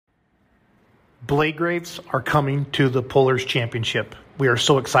Blade Graves are coming to the Pullers Championship. We are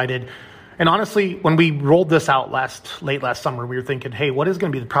so excited. And honestly, when we rolled this out late last summer, we were thinking, hey, what is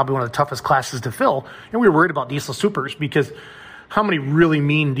going to be probably one of the toughest classes to fill? And we were worried about Diesel Supers because how many really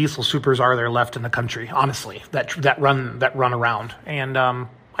mean Diesel Supers are there left in the country, honestly, that run around. And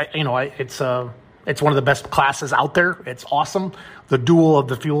it's one of the best classes out there. It's awesome. The duel of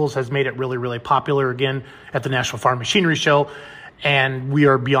the fuels has made it really, really popular again at the National Farm Machinery Show. And we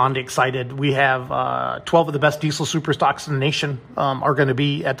are beyond excited. We have 12 of the best diesel super stocks in the nation are going to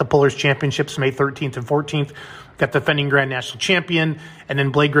be at the Pullers Championships May 13th and 14th. Got the defending Grand National Champion. And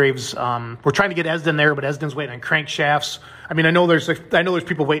then Blade Graves, we're trying to get Esden there, but Esden's waiting on crankshafts. I mean, I know there's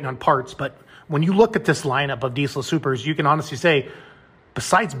people waiting on parts, but when you look at this lineup of diesel supers, you can honestly say,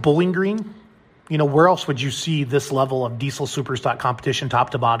 besides Bowling Green, where else would you see this level of diesel super stock competition top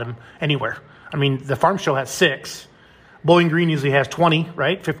to bottom anywhere? I mean, the Farm Show has 6. Bowling Green usually has 20,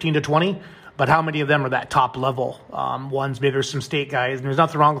 right? 15 to 20. But how many of them are that top level ones? Maybe there's some state guys. And there's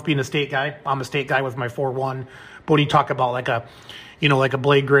nothing wrong with being a state guy. I'm a state guy with my 4-1. But when you talk about like a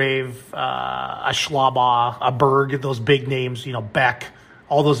Blade Grave, a Schlabach, a Berg, those big names, Beck,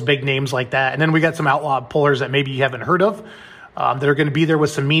 all those big names like that. And then we got some outlaw pullers that maybe you haven't heard of. They're going to be there with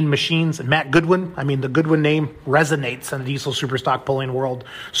some mean machines. And Matt Goodwin, the Goodwin name resonates in the diesel super stock pulling world.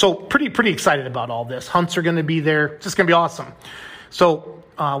 So pretty excited about all this. Hunts are going to be there. It's just going to be awesome. So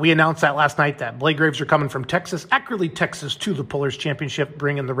we announced that last night that Blade Graves are coming from Texas, Eckerly, Texas, to the Pullers Championship,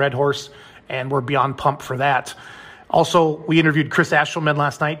 bringing the Red Horse, and we're beyond pumped for that. Also, we interviewed Chris Ashelman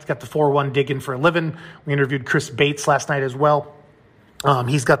last night. He's got the 4-1 digging for a living. We interviewed Chris Bates last night as well.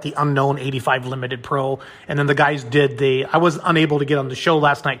 He's got the Unknown 85 Limited Pro. And then the guys I was unable to get on the show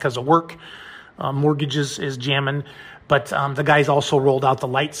last night because of work. Mortgages is jamming. But the guys also rolled out the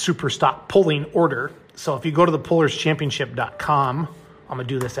light super stock pulling order. So if you go to the pullerschampionship.com, I'm going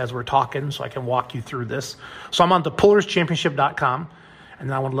to do this as we're talking so I can walk you through this. So I'm on the pullerschampionship.com, and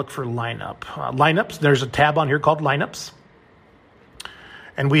then I want to look for lineup. Lineups, there's a tab on here called lineups.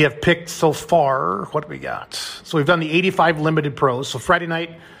 And we have picked so far, what do we got? So we've done the 85 Limited Pros. So Friday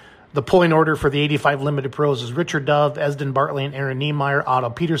night, the pulling order for the 85 Limited Pros is Richard Dove, Esden Bartley, and Aaron Niemeyer, Otto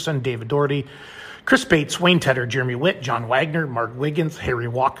Peterson, David Doherty, Chris Bates, Wayne Tedder, Jeremy Witt, John Wagner, Mark Wiggins, Harry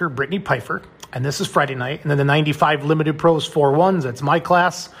Walker, Brittany Pfeiffer. And this is Friday night. And then the 95 Limited Pros 4-1s, that's my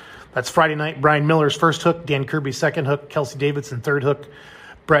class. That's Friday night. Brian Miller's first hook, Dan Kirby second hook, Kelsey Davidson third hook,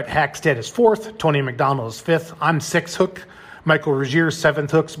 Brett Hackstead is fourth, Tony McDonald is fifth. I'm sixth hook. Michael Rogier,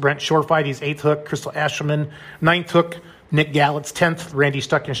 7th hooks. Brent Shorefight, he's 8th hook. Crystal Ashelman, 9th hook. Nick Gallett's 10th. Randy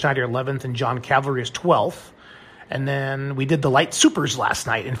Stuckenschneider, 11th. And John Cavalry is 12th. And then we did the light supers last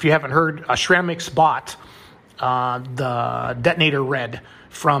night. And if you haven't heard, Schramix bought the Detonator Red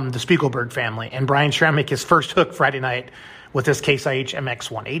from the Spiegelberg family. And Brian Schramik, his first hook Friday night with his Case IH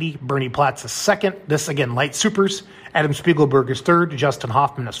MX 180. Bernie Platts is second. This, again, light supers. Adam Spiegelberg is third. Justin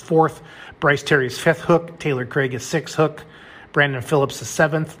Hoffman is fourth. Bryce Terry is fifth hook. Taylor Craig is sixth hook. Brandon Phillips is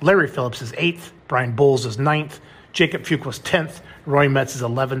 7th. Larry Phillips is 8th. Brian Bowles is 9th. Jacob Fuchs was 10th. Roy Metz is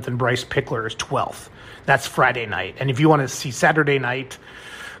 11th. And Bryce Pickler is 12th. That's Friday night. And if you want to see Saturday night,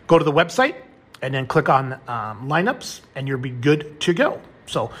 go to the website and then click on lineups, and you'll be good to go.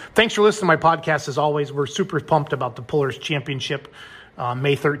 So thanks for listening to my podcast. As always, we're super pumped about the Pullers Championship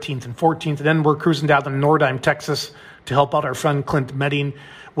May 13th and 14th. And then we're cruising down to Nordheim, Texas to help out our friend Clint Medding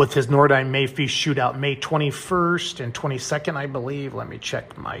with his Nordheim May Feast Shootout May 21st and 22nd, I believe. Let me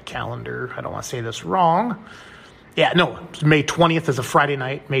check my calendar. I don't want to say this wrong. Yeah, no, May 20th is a Friday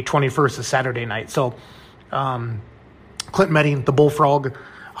night. May 21st is Saturday night. So Clint Medding, the Bullfrog,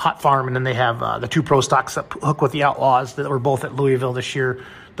 Hot Farm, and then they have the 2 pro stocks that hook with the Outlaws that were both at Louisville this year,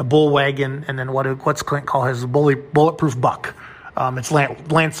 the Bull Wagon, and then what's Clint call his Bulletproof Buck. It's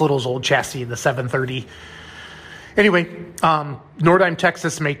Lance Little's old chassis, the 730. Anyway, Nordheim,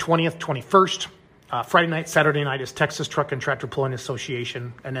 Texas, May 20th, 21st. Friday night, Saturday night is Texas Truck and Tractor Pulling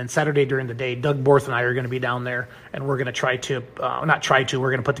Association. And then Saturday during the day, Doug Borth and I are going to be down there. And we're going to we're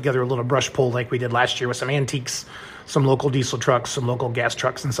going to put together a little brush pull like we did last year with some antiques, some local diesel trucks, some local gas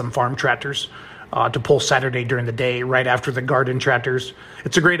trucks, and some farm tractors to pull Saturday during the day right after the garden tractors.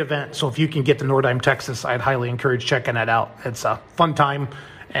 It's a great event. So if you can get to Nordheim, Texas, I'd highly encourage checking that out. It's a fun time,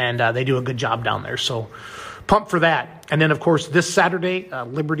 and they do a good job down there. So pumped for that. And then, of course, this Saturday,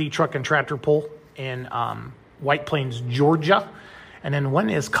 Liberty Truck and Tractor Pull in White Plains, Georgia. And then when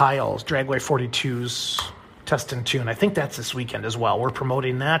is Kyle's Dragway 42's Test and Tune? I think that's this weekend as well. We're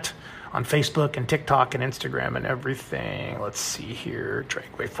promoting that on Facebook and TikTok and Instagram and everything. Let's see here.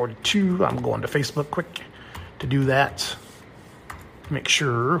 Dragway 42. I'm going to Facebook quick to do that. Make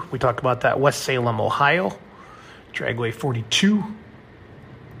sure we talk about that. West Salem, Ohio. Dragway 42.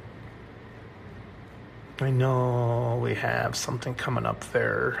 I know we have something coming up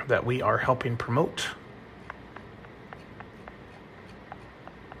there that we are helping promote.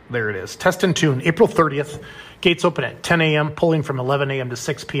 There it is. Test and Tune, April 30th. Gates open at 10 a.m., pulling from 11 a.m. to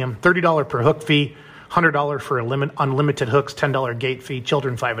 6 p.m. $30 per hook fee, $100 for unlimited hooks, $10 gate fee,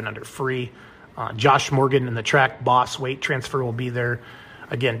 children 5 and under free. Josh Morgan in the track, boss, weight transfer will be there.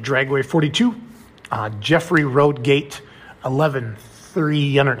 Again, Dragway 42, Jeffrey Road Gate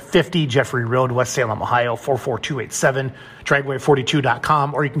 11350, Jeffrey Road, West Salem, Ohio, 44287,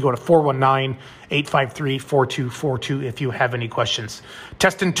 dragway42.com, or you can go to 419-853-4242 if you have any questions.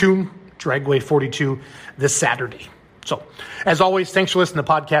 Test and Tune, Dragway 42, this Saturday. So, as always, thanks for listening to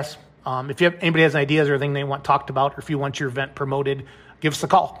the podcast. If anybody has ideas or anything they want talked about, or if you want your event promoted, give us a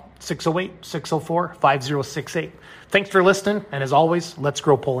call, 608-604-5068. Thanks for listening, and as always, let's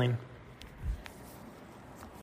grow pulling.